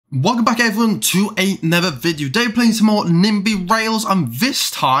Welcome back everyone to another video. Today we're playing some more Nimby Rails, and this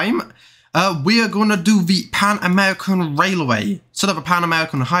time we are going to do the Pan American Railway. Instead of a Pan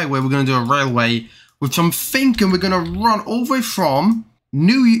American Highway, we're going to do a railway, which I'm thinking we're going to run all the way from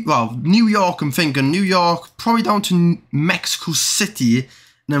New York, I'm thinking. New York, probably down to Mexico City, and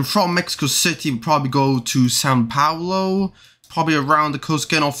then from Mexico City we'll probably go to Sao Paulo, probably around the coast,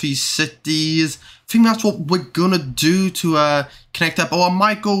 getting off these cities. I think that's what we're gonna do to connect up. Or I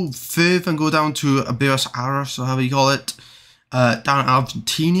might go further and go down to Buenos Aires, or however you call it, down in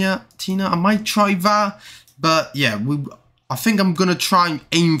Argentina. I might try that, but yeah, I think I'm gonna try and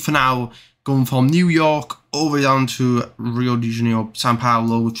aim for now, going from New York all the way down to Rio de Janeiro, Sao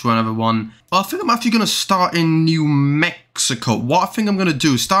Paulo, whichever one. But I think I'm actually gonna start in New Mexico. What I think I'm gonna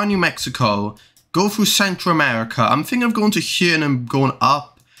do, start in New Mexico, go through Central America. I'm thinking of going to here and then going up.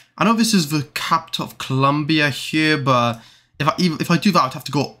 I know this is the capital of Colombia here, but if I do that, I'd have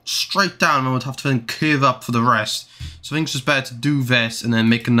to go straight down and I would have to then curve up for the rest. So I think it's just better to do this and then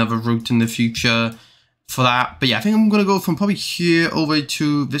make another route in the future for that. But yeah, I think I'm going to go from probably here over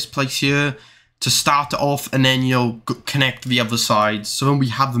to this place here to start it off, and then, you know, connect the other side. So when we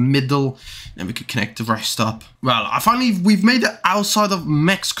have the middle, then we could connect the rest up. Well, we've made it outside of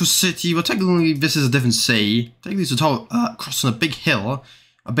Mexico City. Well, technically this is a different city. Technically it's crossing a big hill.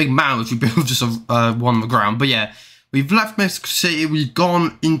 A big mound which we built just one on the ground. But yeah, we've left Mexico City, we've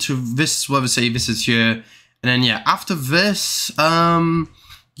gone into this, whatever city this is here. And then yeah, after this,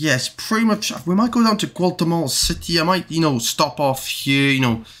 yes, pretty much, we might go down to Guatemala City. I might, you know, stop off here, you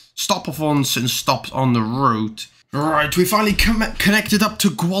know, stop off on certain stops on the route. Right, we finally connected up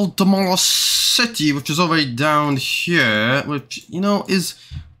to Guatemala City, which is already down here, which, you know, is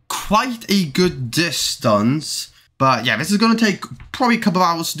quite a good distance. But yeah, this is going to take probably a couple of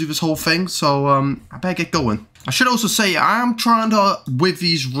hours to do this whole thing, so I better get going. I should also say, I am trying to, with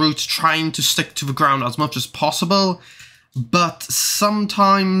these routes, trying to stick to the ground as much as possible. But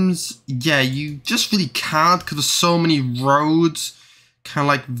sometimes, yeah, you just really can't, because there's so many roads, kind of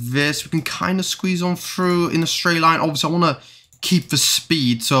like this. We can kind of squeeze on through in a straight line. Obviously, I want to keep the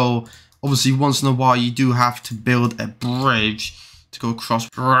speed, so obviously once in a while you do have to build a bridge to go across.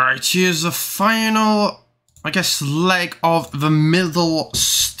 Right, here's the final, I guess, leg of the middle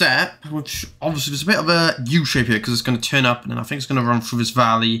step, which obviously there's a bit of a U-shape here because it's going to turn up, and then I think it's going to run through this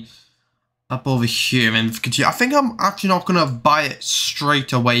valley up over here and continue. I think I'm actually not going to buy it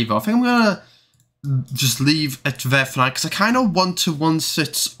straight away though. I think I'm going to just leave it there for now, because I kind of want to, once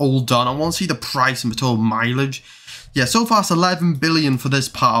it's all done, I want to see the price and the total mileage. Yeah, so far it's 11 billion for this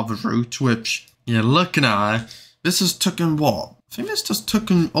part of the route, which, yeah, looking at it, this has taken what? I think this just took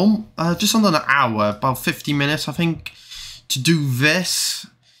just under an hour, about 50 minutes, I think, to do this.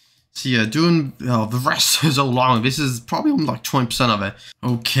 So yeah, doing the rest is so long. This is probably only like 20% of it.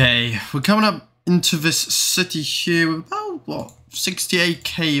 Okay, we're coming up into this city here with about, what,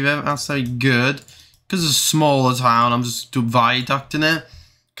 68k there. That's very good. Because it's a smaller town, I'm just doing viaducting it.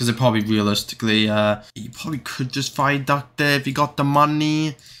 Because it probably, realistically, you probably could just viaduct there if you got the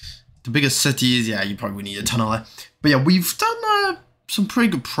money. The biggest cities, yeah, you probably need a tunnel there. But yeah, we've done some pretty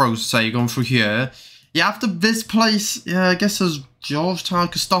good progress, say, going through here. Yeah, after this place, yeah, I guess there's Georgetown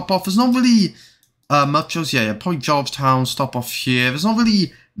could stop off. There's not really much else. Yeah, probably Georgetown, stop off here. There's not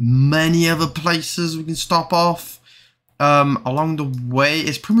really many other places we can stop off along the way.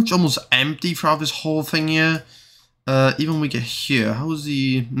 It's pretty much almost empty throughout this whole thing here. Even when we get here, how's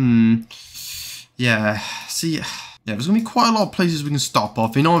the... yeah, see... Yeah, there's going to be quite a lot of places we can stop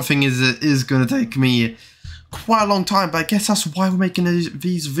off. The only thing is, it is going to take me quite a long time, but I guess that's why we're making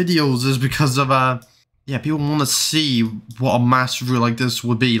these videos, is because of, yeah, people want to see what a massive route like this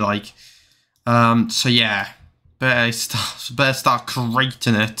would be like. So yeah, better start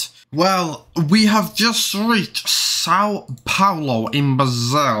creating it. Well, we have just reached Sao Paulo in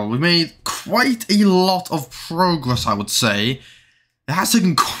Brazil. We made quite a lot of progress, I would say. It has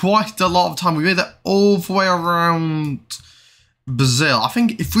taken quite a lot of time. We made it all the way around Brazil. I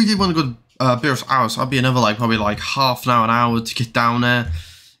think if we did want to go to Buenos Aires, that'd be another probably half an hour to get down there.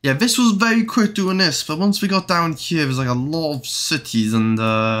 Yeah, this was very quick doing this, but once we got down here, there's a lot of cities, and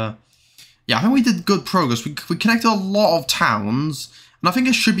yeah, I think we did good progress. We connected a lot of towns, and I think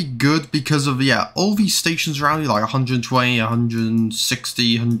it should be good because of, yeah, all these stations around here, like 120,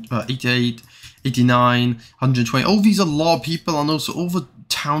 160, 88. 89, 120, all these are a lot of people, and also all the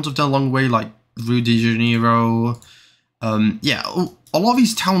towns have done a long way, like Rio de Janeiro. Yeah, a lot of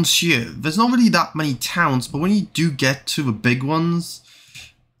these towns here, there's not really that many towns, but when you do get to the big ones,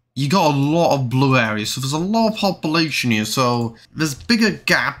 you got a lot of blue areas, so there's a lot of population here, so there's bigger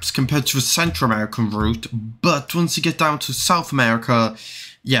gaps compared to the Central American route, but once you get down to South America,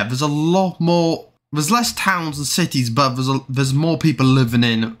 yeah, there's a lot more. There's less towns and cities, but there's more people living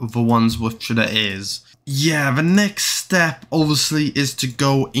in the ones which there is. Yeah, the next step obviously is to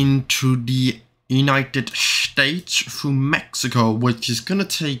go into the United States through Mexico, which is gonna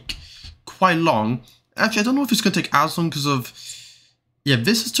take quite long. Actually, I don't know if it's gonna take as long because of, yeah,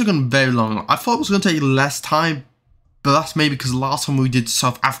 this has taken very long. I thought it was gonna take less time, but that's maybe because last time we did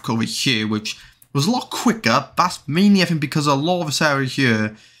South Africa over here, which was a lot quicker. That's mainly, I think, because a lot of this area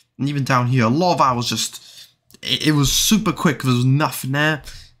here, and even down here, a lot of that was just, it was super quick. There was nothing there.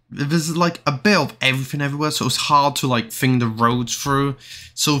 There's like a bit of everything everywhere, so it's hard to like think the roads through.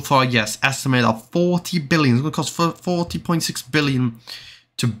 So far, yes, estimated of 40 billion. It's going to cost 40.6 billion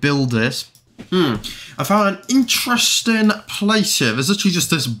to build this. I found an interesting place here. There's actually just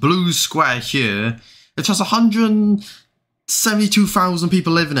this blue square here. It has 172,000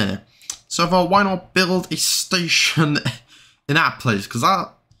 people living here. So I thought, why not build a station in that place? Because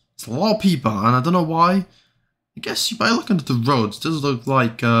that's a lot of people, and I don't know why. I guess by looking at the roads, it does look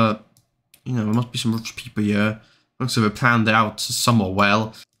like, you know, there must be some rich people here. Looks like they planned it out somewhat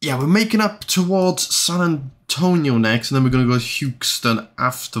well. Yeah, we're making up towards San Antonio next, and then we're going to go to Houston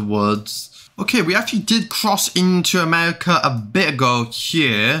afterwards. Okay, we actually did cross into America a bit ago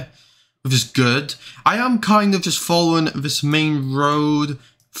here, which is good. I am kind of just following this main road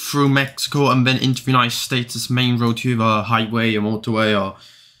through Mexico and then into the United States, this main road here, the highway or motorway or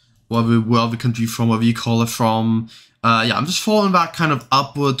whatever country you're from, whatever you call it from. Yeah, I'm just following that kind of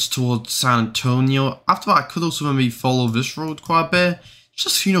upwards towards San Antonio. After that, I could also maybe follow this road quite a bit. It's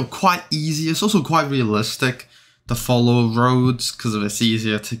just, you know, quite easy. It's also quite realistic to follow roads because it's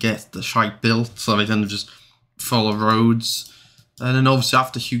easier to get the shite built, so I tend to just follow roads. And then obviously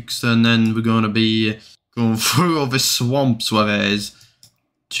after Houston, then we're going to be going through all the swamps where there is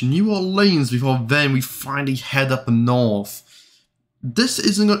to New Orleans before then we finally head up north. This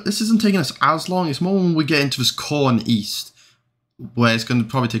isn't taking us as long. It's more when we get into this core and east, where it's going to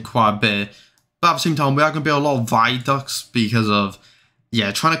probably take quite a bit. But at the same time, we are going to build a lot of viaducts because of,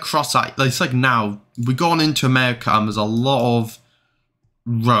 yeah, trying to cross that. Like, it's like now we've gone into America and there's a lot of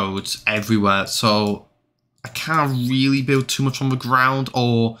roads everywhere, so I can't really build too much on the ground,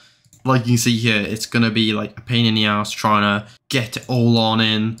 or like you can see here, it's going to be like a pain in the ass trying to get it all on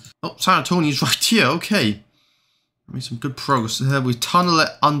in. Oh, San Antonio's right here, okay. Made some good progress here. We tunnel it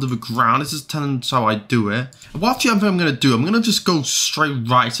under the ground. This is how I do it. What actually I'm going to do, I'm going to just go straight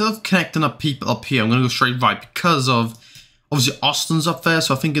right. Instead of connecting up people up here, I'm going to go straight right because of, obviously Austin's up there,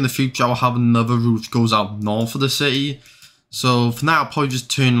 so I think in the future I'll have another route which goes out north of the city. So for now, I'll probably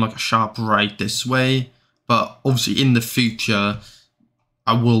just turn like a sharp right this way. But obviously in the future,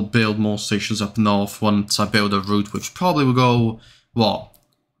 I will build more stations up north once I build a route, which probably will go, what?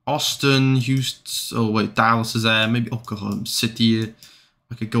 Austin, Houston, oh wait, Dallas is there, maybe Oklahoma City,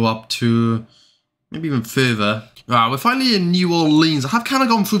 I could go up to, maybe even further. Right, we're finally in New Orleans. I have kind of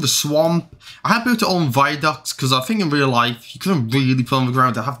gone through the swamp. I have built it on viaducts, because I think in real life, you couldn't really put on the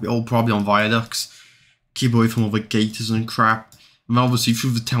ground, they have to be all probably on viaducts. Keep away from all the gators and crap. And obviously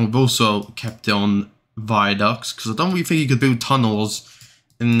through the town, we've also kept it on viaducts, because I don't really think you could build tunnels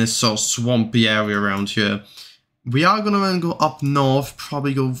in this sort of swampy area around here. We are going to then go up north,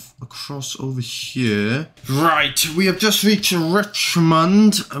 probably go across over here. Right, we have just reached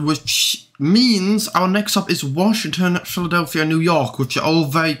Richmond, which means our next stop is Washington, Philadelphia, New York, which are all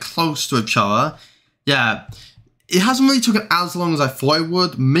very close to each other. Yeah, it hasn't really taken as long as I thought it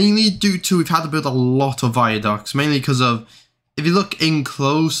would, mainly due to we've had to build a lot of viaducts, mainly because of, if you look in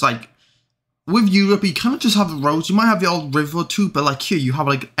close, like, with Europe, you kind of just have roads. You might have the odd river or two, but like here, you have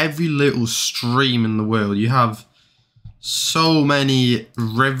like every little stream in the world. You have so many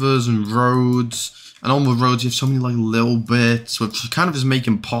rivers and roads, and on the roads you have so many like little bits, which kind of just make it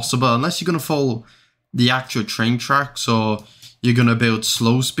impossible unless you're going to follow the actual train tracks, or you're going to build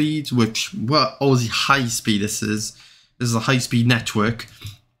slow speed, which, well, obviously high speed this is a high speed network.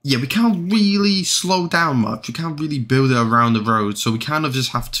 Yeah, we can't really slow down much, we can't really build it around the road, so we kind of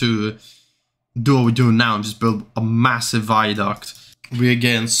just have to do what we're doing now and just build a massive viaduct. We're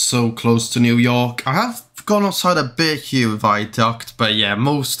getting so close to New York. I have gone outside a bit here with viaduct, but yeah,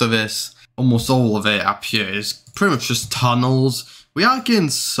 most of this, almost all of it up here is pretty much just tunnels. We are getting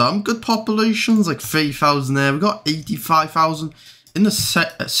some good populations, like 3,000 there. We got 85,000 in the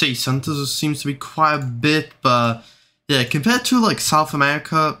city centers. It seems to be quite a bit, but yeah, compared to like South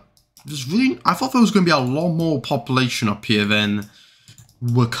America, there's really, I thought there was going to be a lot more population up here than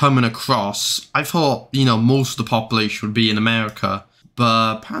we're coming across. I thought, you know, most of the population would be in America,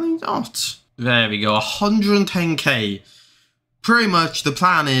 but apparently not. There we go, 110k. Pretty much the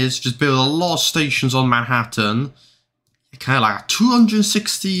plan is just build a lot of stations on Manhattan. kind of like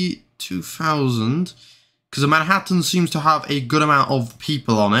 262,000, because Manhattan seems to have a good amount of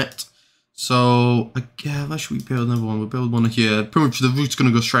people on it. So, again, where should we build another one? We'll build one here. Pretty much the route's going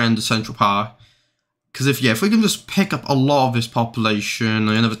to go straight into Central Park. Because if we can just pick up a lot of this population,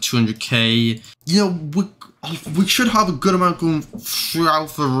 another 200k, you know, we should have a good amount going throughout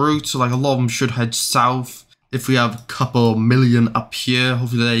the route. So, like, a lot of them should head south. If we have a couple million up here,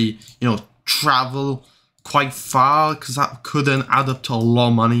 hopefully they, you know, travel quite far, because that could then add up to a lot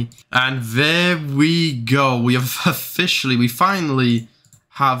of money. And there we go. We have we finally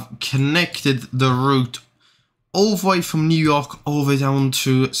have connected the route all the way from New York all the way down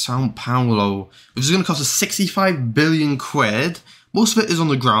to Sao Paulo, which is going to cost us 65 billion quid. Most of it is on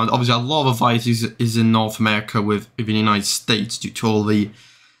the ground. Obviously, a lot of it is in North America with the United States due to all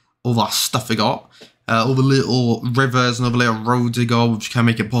that stuff they got. All the little rivers and all the little roads they got, which can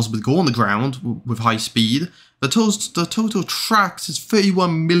make it possible to go on the ground with high speed. The total tracks is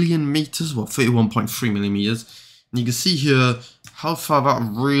 31 million meters, well, 31.3 million meters. And you can see here how far that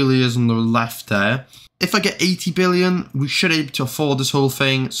really is on the left there. If I get 80 billion, we should be able to afford this whole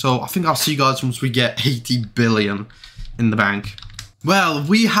thing. So I think I'll see you guys once we get 80 billion in the bank. Well,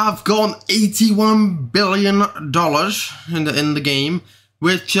 we have gone $81 billion in the game.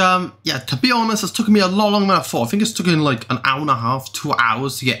 Which, yeah, to be honest, it's taken me a lot longer than I thought. I think it's taken like an hour and a half, 2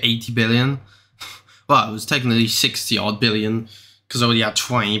 hours to get 80 billion. Well, it was technically 60 odd billion because I already had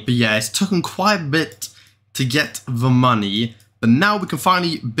 20. But yeah, it's taken quite a bit to get the money. But now we can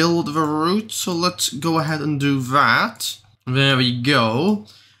finally build the route. So let's go ahead and do that. There we go.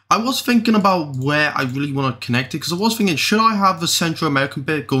 I was thinking about where I really want to connect it. Because I was thinking, should I have the Central American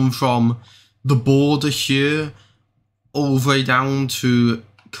bit going from the border here all the way down to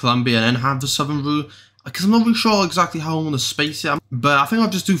Colombia and then have the southern route? Because I'm not really sure exactly how I want to space it. But I think I'll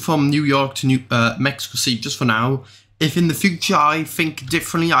just do from New York to Mexico City just for now. If in the future I think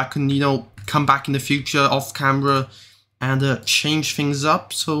differently, I can, you know, come back in the future off camera and change things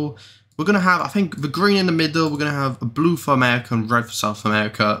up. So we're going to have, I think, the green in the middle. We're going to have a blue for America and red for South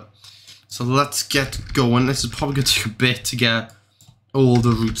America. So let's get going. This is probably going to take a bit to get all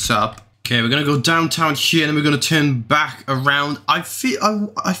the routes up. Okay, we're going to go downtown here and then we're going to turn back around. I feel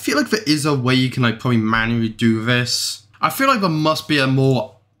like there is a way you can like probably manually do this. I feel like there must be a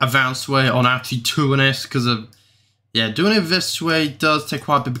more advanced way on actually doing this because of, yeah, doing it this way does take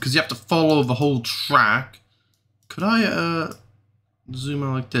quite a bit because you have to follow the whole track. Could I zoom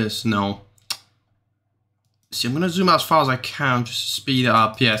out like this? No. See, I'm going to zoom out as far as I can just to speed it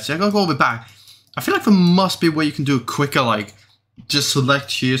up. Yeah, see, I got to go all the way back. I feel like there must be a way you can do it quicker, like just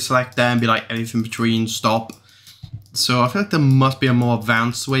select here, select there, and be like anything between, stop. So I feel like there must be a more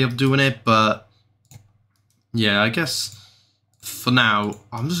advanced way of doing it, but yeah, I guess for now,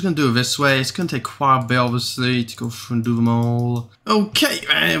 I'm just going to do it this way. It's going to take quite a bit, obviously, to go through and do them all. Okay,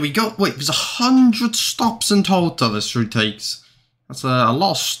 there we go. Wait, there's 100 stops in total this route takes. That's a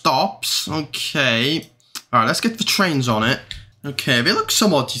lot of stops. Okay. Alright, let's get the trains on it. Okay, they look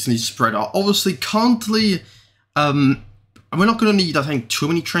somewhat decently spread out. Obviously, currently, we're not going to need, I think, too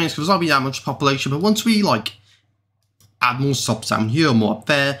many trains because there's not be that much population. But once we, like, add more stops down here or more up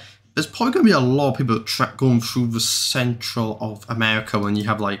there, there's probably going to be a lot of people going through the central of America when you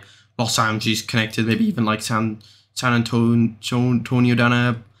have, like, Los Angeles connected, maybe even, like, San Antonio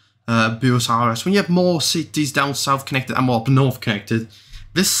down there, Buenos Aires. When you have more cities down south connected and more up north connected,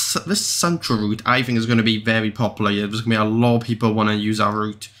 this central route, I think, is going to be very popular. There's going to be a lot of people want to use our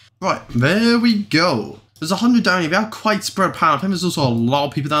route. Right, there we go. There's 100 down here. They are quite spread apart. I think there's also a lot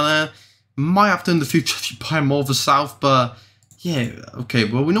of people down there. Might have to in the future if you buy more of the south, but yeah, okay,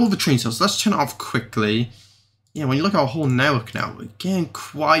 well, we know the train cells. Let's turn it off quickly. Yeah, when you look at our whole network now, we're getting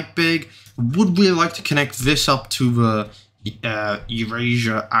quite big. I would really like to connect this up to the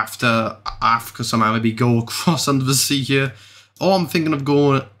Eurasia after Africa somehow, maybe go across under the sea here. Or I'm thinking of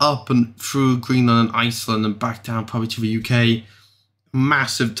going up and through Greenland and Iceland and back down probably to the UK.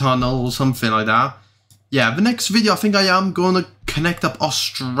 Massive tunnel or something like that. Yeah, the next video I think I am going to connect up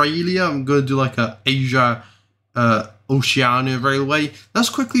Australia. I'm going to do like a Asia Oceania railway. Let's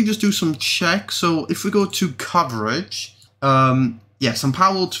quickly just do some checks. So if we go to coverage, yeah, Sao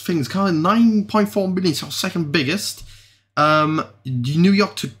Paulo to things kind of 9.4 million, so second biggest. New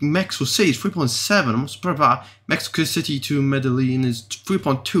York to Mexico City is 3.7. I'm surprised about Mexico City to Medellin is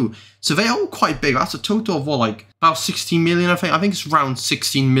 3.2. So they're all quite big. That's a total of what, like about 16 million, I think. I think it's around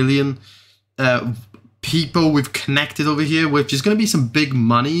 16 million people we've connected over here, which is going to be some big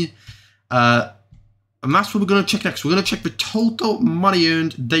money. And that's what we're going to check next. We're going to check the total money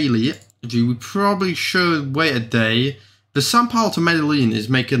earned daily. We probably should wait a day. The Sao Paulo to Medellin is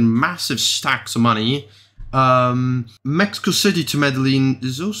making massive stacks of money. Mexico City to Medellin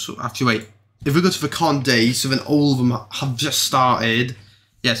is also, actually wait, if we go to the current day, so then all of them have just started.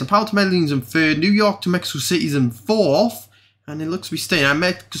 Yeah, Sao Paulo to Medellin's in 3rd, New York to Mexico City's in 4th, and it looks to be staying. And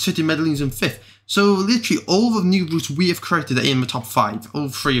Mexico City Medellin's in 5th. So literally all the new routes we have created are in the top 5. All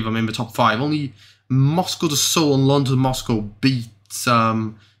 3 of them in the top 5. Only Moscow to Seoul and London to Moscow beats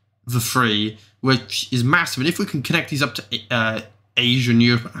the 3, which is massive. And if we can connect these up to Asia,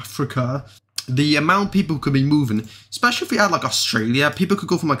 Europe, and Africa, the amount of people could be moving, especially if we had like Australia, people could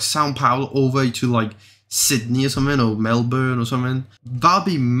go from like Sao Paulo all the way to like Sydney or something, or Melbourne or something. That'd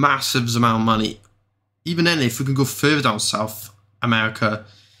be massive amount of money. Even then, if we can go further down South America,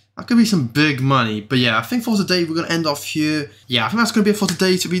 that could be some big money. But yeah, I think for today, we're going to end off here. Yeah, I think that's going to be it for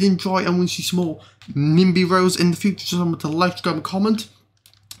today. So if you did enjoy and want to see some more Nimby Rails in the future, just remember to like, subscribe, and comment.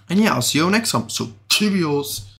 And yeah, I'll see you next time. So cheerios.